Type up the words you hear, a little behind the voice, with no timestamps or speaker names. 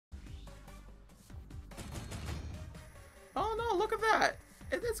look at that.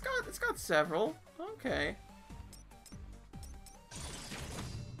 It's got several. Okay.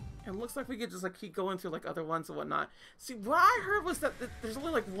 It looks like we could just like keep going through like other ones and whatnot. See, what I heard was that there's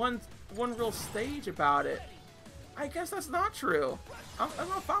only like one real stage about it. I guess that's not true. I'm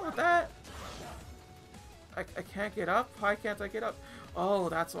not fine with that. I can't get up. Why can't I get up? Oh,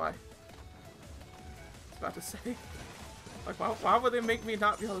 that's why. I was about to say. Like, why would they make me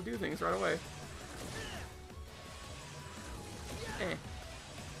not be able to do things right away? Eh.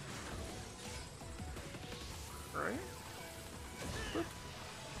 Right?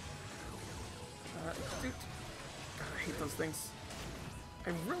 Dude. God, I hate those things.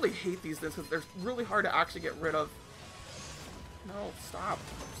 I really hate these things because they're really hard to actually get rid of. No, stop.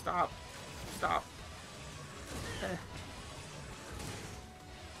 Stop. Stop. Eh.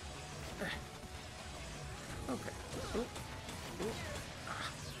 Eh. Okay. Oop. Oop.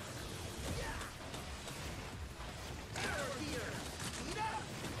 Ah.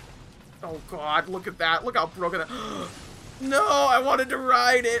 Oh god, look at that. Look how broken that. No, I wanted to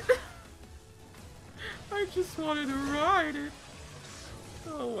ride it. I just wanted to ride it.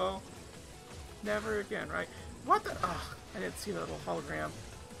 Oh well. Never again, right? What the? Oh, I didn't see that little hologram.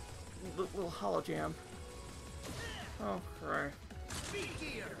 Little holojam. Oh, right.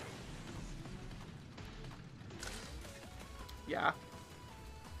 Yeah.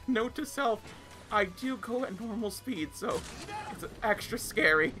 Note to self, I do go at normal speed, so it's extra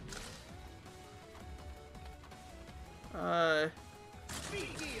scary. Eh?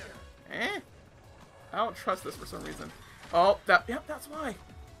 I don't trust this for some reason. Oh, yep, that's why.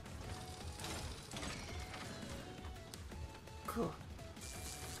 Cool.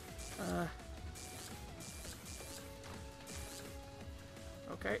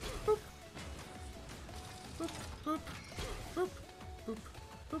 Okay. Boop. Boop, boop, boop, boop,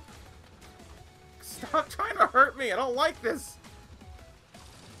 boop. Stop trying to hurt me. I don't like this.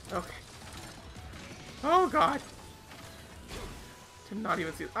 Okay. Oh, God. Did not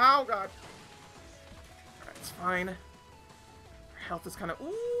even see. Oh, God. Alright, it's fine. Our health is kind of...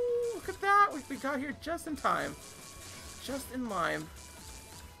 Ooh, look at that. We got here just in time. Just in line.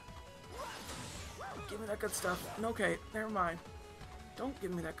 Give me that good stuff. Okay, never mind. Don't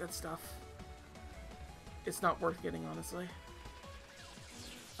give me that good stuff. It's not worth getting, honestly.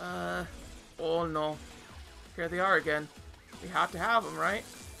 Oh no. Here they are again. We have to have them, right?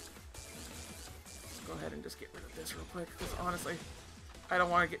 Let's go ahead and just get rid of this real quick, because honestly, I don't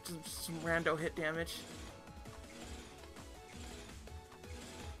want to get some rando hit damage.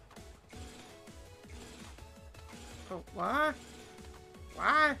 Oh, what?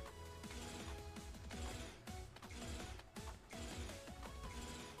 Why?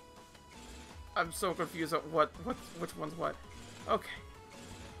 I'm so confused at which one's what. Okay.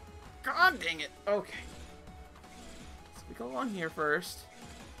 God dang it. Okay. So we go on here first.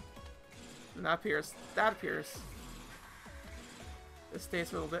 And that appears. That appears. This stays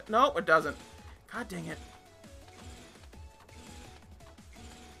for a little bit. No, it doesn't. God dang it.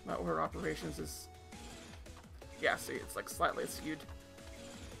 My order operations is... Yeah, see, it's like slightly skewed.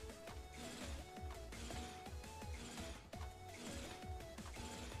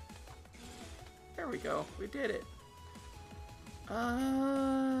 There we go. We did it.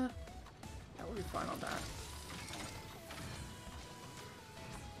 That would be fine on that.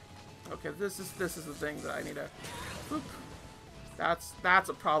 Okay, this is the thing that I need to... Boop. That's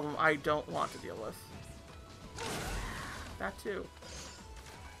a problem I don't want to deal with. That too.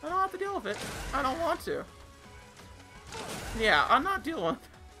 I don't have to deal with it. I don't want to. Yeah, I'm not dealing with it.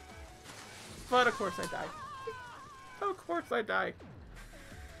 But of course I die. Of course I die.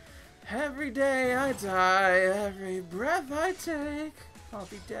 Every day I die, every breath I take, I'll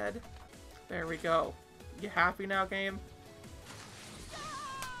be dead. There we go. You happy now, game?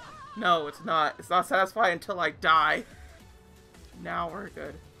 No, it's not. It's not satisfying until I die. Now we're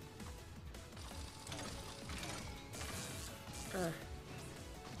good.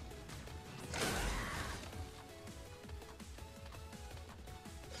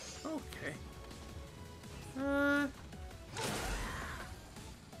 Okay.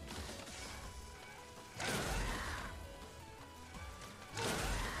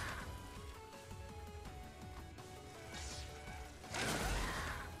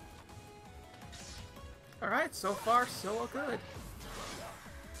 Alright, so far so good.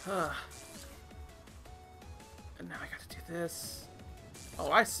 And now I gotta do this.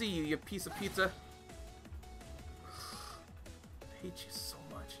 Oh, I see you, you piece of pizza. I hate you so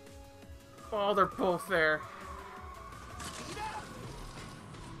much. Oh, they're both there.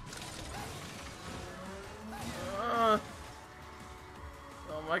 Oh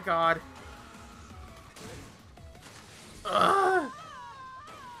my god.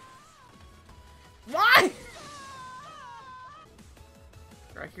 Why?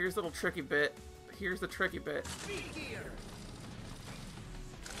 Alright, here's the little tricky bit. Here's the tricky bit.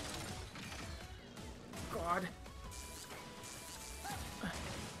 God.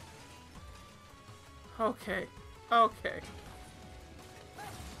 Okay. Okay.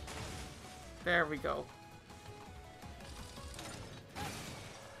 There we go.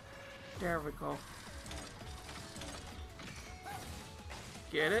 There we go.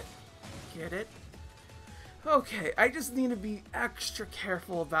 Get it? Get it? Okay, I just need to be extra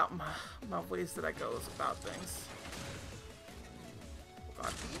careful about my ways that I go about things. Oh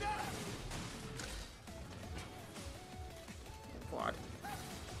God. Oh God.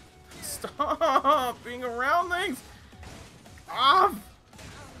 Stop being around things! Off!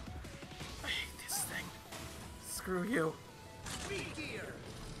 I hate this thing. Screw you.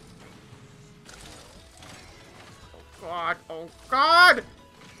 Oh God, oh God!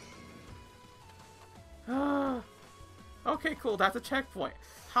 Okay, cool, that's a checkpoint.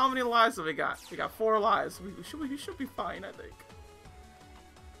 How many lives have we got? We got 4 lives. We should be fine, I think.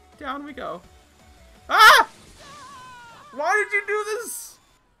 Down we go. Ah! Why did you do this?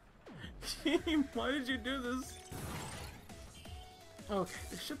 Team, why did you do this? Okay,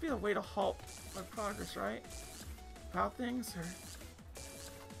 there should be a way to halt my progress, right? About things, or...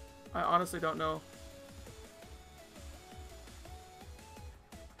 I honestly don't know.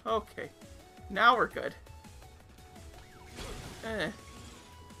 Okay. Now we're good.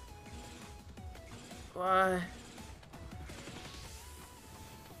 What?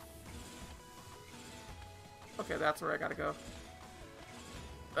 Okay, that's where I gotta go.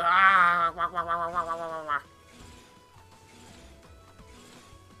 Ah! Wah, wah, wah, wah, wah, wah, wah.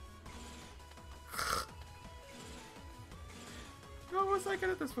 How was I good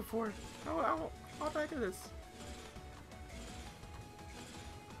at this before? How did I get this?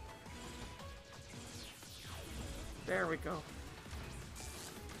 There we go.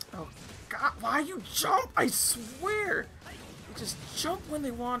 Oh God, why you jump? I swear! They just jump when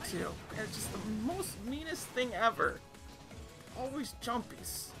they want to. It's just the most meanest thing ever. Always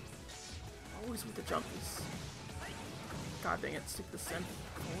jumpies. Always with the jumpies. God dang it, stick this in.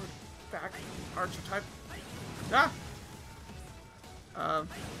 Forward, back, archer type. Ah! There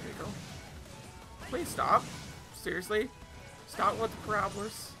you go. Please stop. Seriously? Stop with the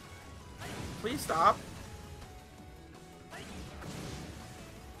parabolas. Please stop.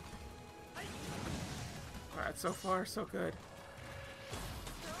 Alright, so far, so good.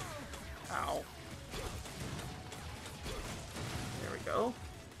 Ow. There we go.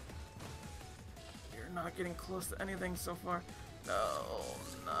 You're not getting close to anything so far. No,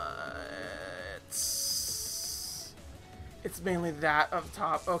 nuts. It's mainly that up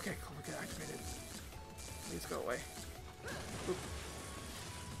top. Okay, cool, we can activate it. Please go away. Oop.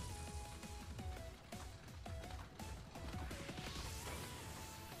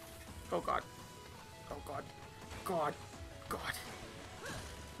 Oh God. Oh God. God. God.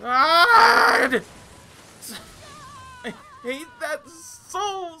 God! I hate that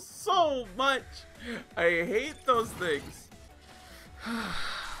so much. I hate those things.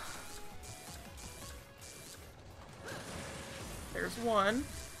 There's one.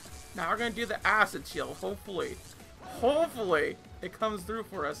 Now we're gonna do the acid shield. Hopefully it comes through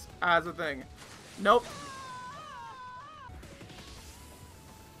for us as a thing. Nope.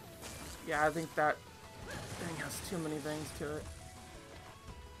 Yeah, I think that thing has too many things to it.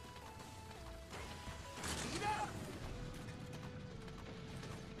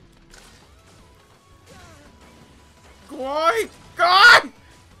 Why? God!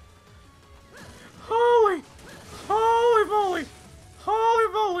 Holy moly!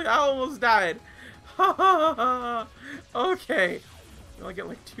 Holy moly! I almost died. Okay. You only get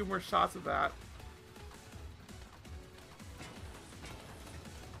like 2 more shots of that.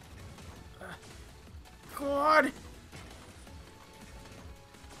 God!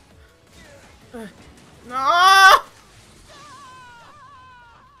 No!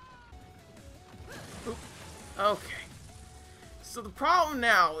 Oop. Okay. So the problem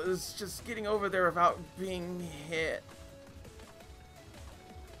now is just getting over there without being hit.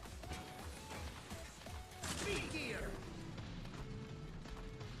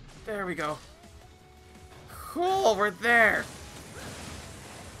 There we go. Cool, we're there.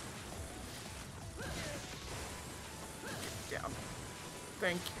 Down.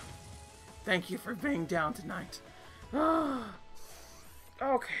 Thank you. Thank you for being down tonight.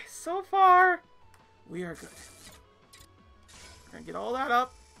 Okay, so far, we are good. We're gonna get all that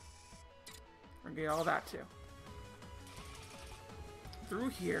up. We're gonna get all that too. Through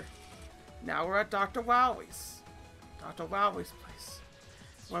here. Now we're at Dr. Wowie's. Dr. Wowie's place.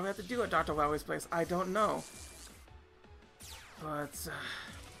 What do we have to do at Dr. Wowie's place? I don't know. But,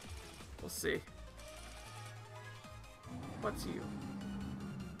 we'll see. What's you?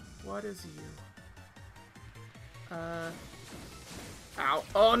 What is you? Ow.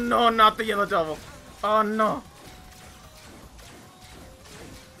 Oh no, not the yellow devil. Oh no.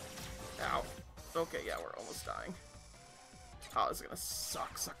 Ow. Okay, yeah, we're almost dying. Oh, this is gonna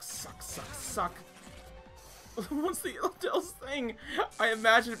suck. What's the yellow devil's thing? I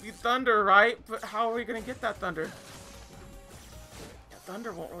imagine it'd be thunder, right? But how are we gonna get that thunder? Yeah,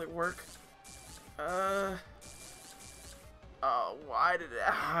 thunder won't really work. Oh, why did it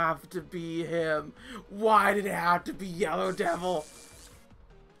have to be him? Why did it have to be Yellow Devil?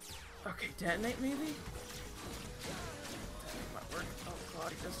 Okay, detonate maybe? Detonate might work. Oh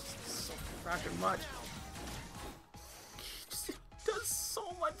god, he does so fracking much. He just does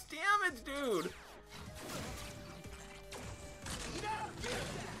so much damage, dude!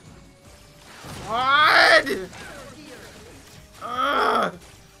 What? He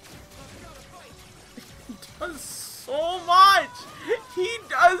does so much! He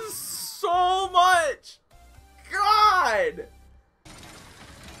does so much! God!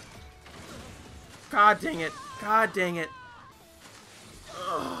 God dang it. God dang it.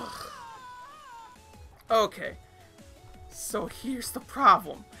 Ugh. Okay. So here's the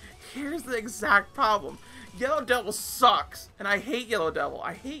problem. Here's the exact problem. Yellow Devil sucks. And I hate Yellow Devil.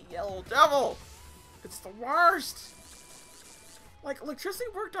 I hate Yellow Devil. It's the worst. Like, electricity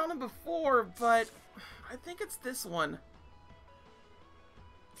worked on him before, but I think it's this one.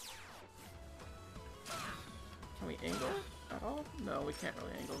 Can we angle it at all? No, we can't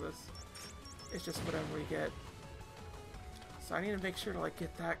really angle this. It's just whatever we get. So I need to make sure to, like,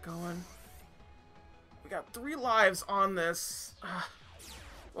 get that going. We got 3 lives on this.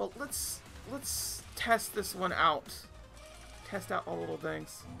 Well, let's test this one out. Test out all little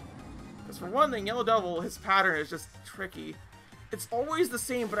things. Because for one thing, Yellow Devil, his pattern is just tricky. It's always the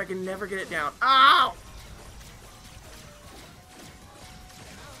same, but I can never get it down. Ow!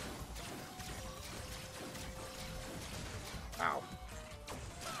 Ow.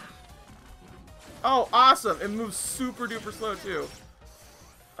 Oh, awesome! It moves super duper slow, too.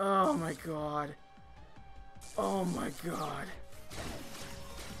 Oh my god. Oh my god.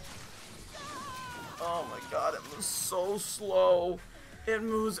 Oh my god, it moves so slow. It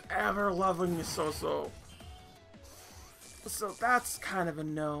moves ever lovingly so slow. So that's kind of a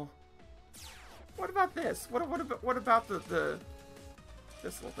no. What about this? What about the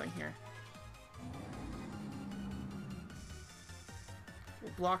this little thing here?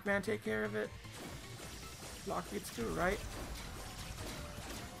 Will Blockman take care of it? Blockbeat's too, right?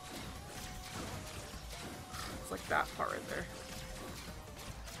 It's like that part right there.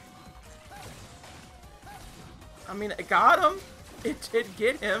 I mean, it got him. It did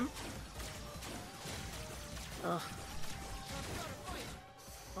get him. Ugh.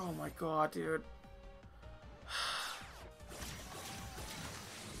 Oh my god, dude.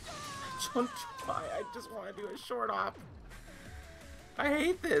 Don't try. I just want to do a short hop. I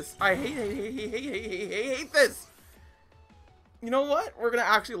hate this. I hate this. You know what? We're gonna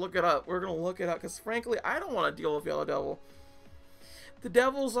actually look it up. We're gonna look it up because, frankly, I don't want to deal with Yellow Devil. The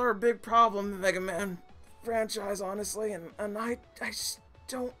devils are a big problem in the Mega Man franchise, honestly, and I just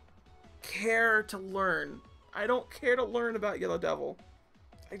don't care to learn. I don't care to learn about Yellow Devil.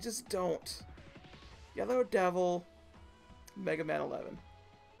 I just don't. Yellow Devil, Mega Man 11.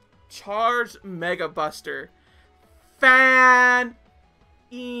 Charged Mega Buster. Fantastic.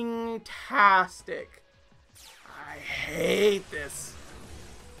 I hate this.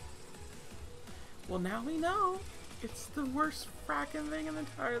 Well, now we know. It's the worst fracking thing in the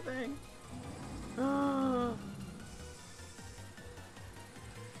entire thing.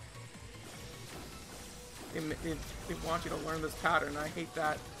 They want you to learn this pattern. I hate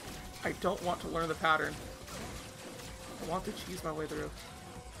that. I don't want to learn the pattern. I want to cheese my way through.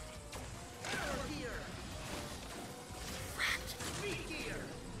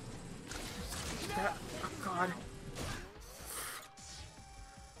 That, oh god.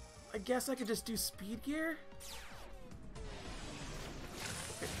 I guess I could just do speed gear?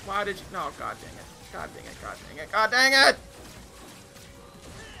 Okay, why did you... No, god dang it. God dang it, god dang it, god dang it!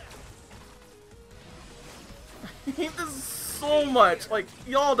 I hate this so much. Like,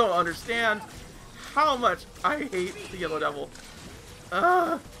 y'all don't understand how much I hate the Yellow Devil.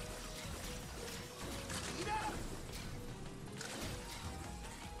 Oh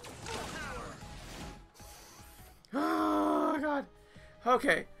god.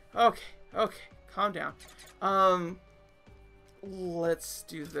 Okay, calm down. Let's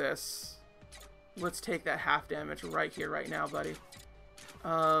do this. Let's take that half damage right here, right now, buddy. We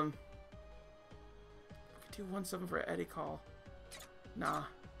could do 1-7 for an Eddie call. Nah,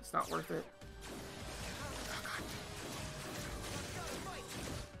 it's not worth it. Oh, God.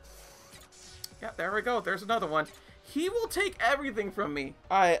 Yeah, there we go. There's another one. He will take everything from me.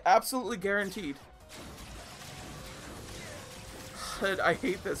 I absolutely guaranteed. I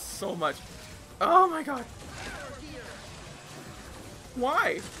hate this so much. Oh my God.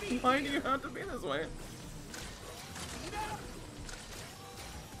 Why? Why do you have to be this way?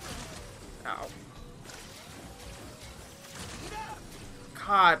 Ow.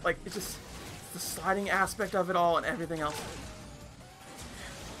 God, like, it's just the sliding aspect of it all and everything else.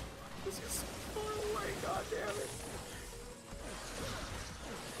 This is, oh my God, damn it.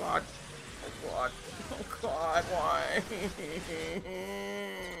 God. Oh God. Oh God, why?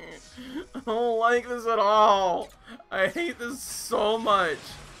 I don't like this at all. I hate this so much.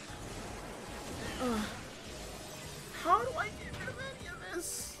 How do I get rid of any of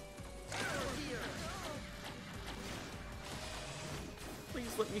this?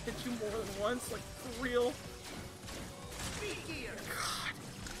 Please let me hit you more than once, like for real. God.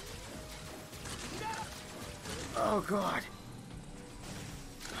 Oh God.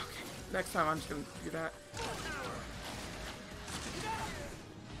 Okay, next time I'm just gonna do that.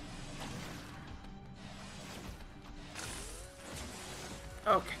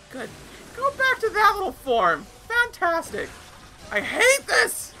 Okay, good. Go back to that little form. Fantastic. I hate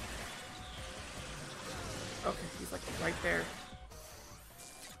this! Okay, he's like right there.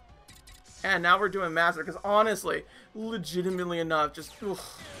 And now we're doing master, because honestly, legitimately enough, just... Ugh.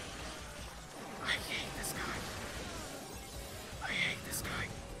 I hate this guy. I hate this guy.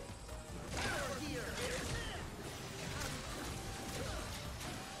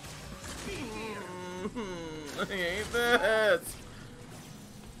 I hate this.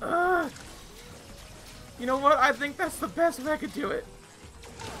 You know what? I think that's the best way I could do it.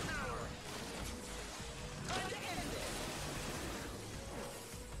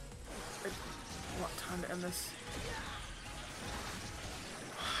 I want time to end this.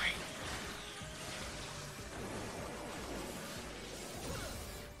 Why?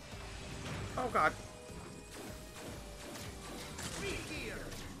 Oh God.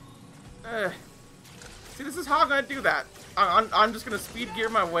 See, this is how I'm gonna do that. I'm just gonna speed gear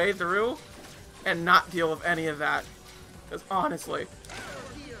my way through and not deal with any of that. Because honestly.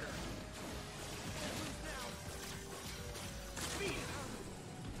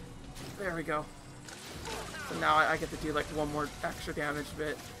 There we go. So now I get to do like one more extra damage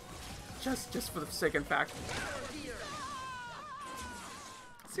bit. Just for the sake and fact.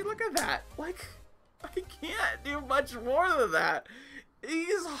 See, look at that. Like, I can't do much more than that.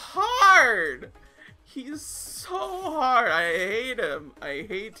 He's hard. He's so hard. I hate him. I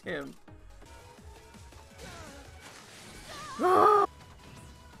hate him. Oh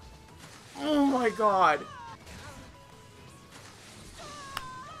my God.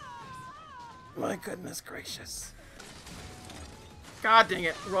 My goodness gracious. God dang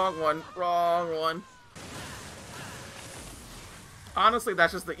it. Wrong one. Wrong one. Honestly,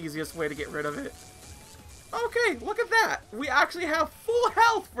 that's just the easiest way to get rid of it. Okay, look at that. We actually have full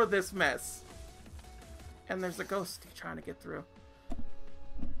health for this mess. And there's a ghosty trying to get through.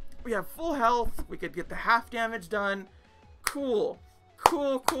 We have full health. We could get the half damage done. Cool.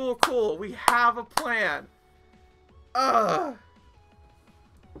 Cool, cool, cool. We have a plan. I'm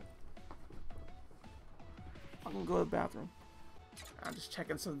gonna go to the bathroom. I'm just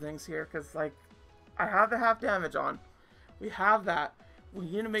checking some things here because, like, I have the half damage on. We have that. We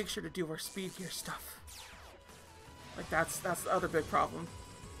need to make sure to do our speed gear stuff. Like, that's the other big problem.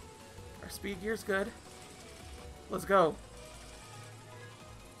 Our speed gear's good. Let's go.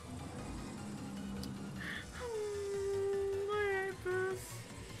 I hate this.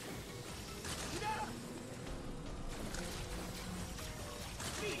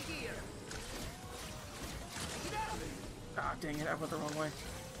 Ah, dang it, I went the wrong way.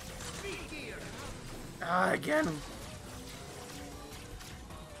 Ah, again.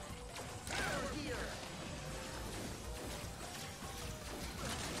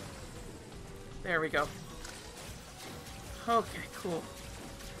 There we go. Okay, cool.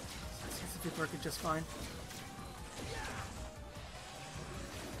 That seems to be working just fine.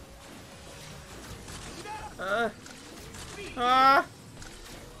 Okay.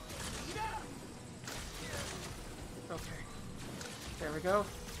 There we go.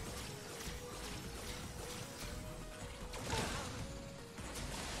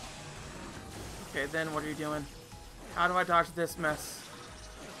 Okay, then what are you doing? How do I dodge this mess?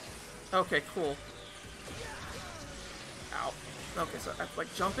 Okay, cool. Ow. Okay, so I have to,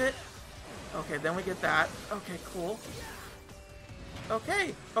 like, jump it. Okay, then we get that. Okay, cool.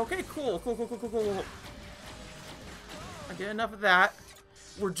 Okay. Okay, cool. Cool. I get enough of that.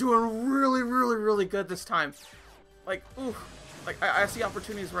 We're doing really good this time. Like, ooh. Like, I see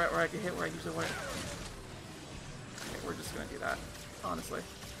opportunities where I can hit where I usually wouldn't. Okay, we're just gonna do that. Honestly.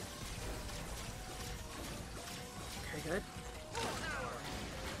 Okay, good.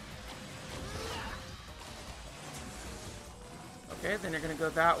 Okay, then you're gonna go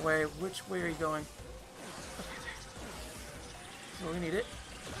that way. Which way are you going? Okay, so we need it.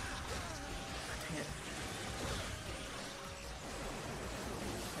 Dang it.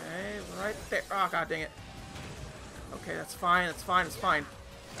 Okay, right there. Oh, god dang it. Okay, that's fine, it's fine.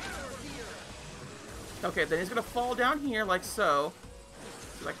 Okay, then he's gonna fall down here like so.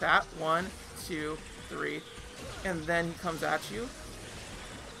 Like that. 1, 2, 3. And then he comes at you.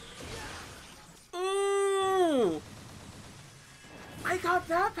 Ooh! I got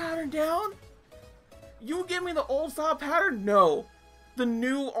that pattern down? You give me the old style pattern? No. The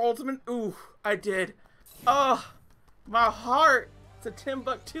new ultimate? Ooh, I did. Ugh, my heart. It's a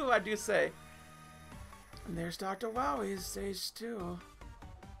Timbuktu, I do say. And there's Dr. Wowie's stage 2.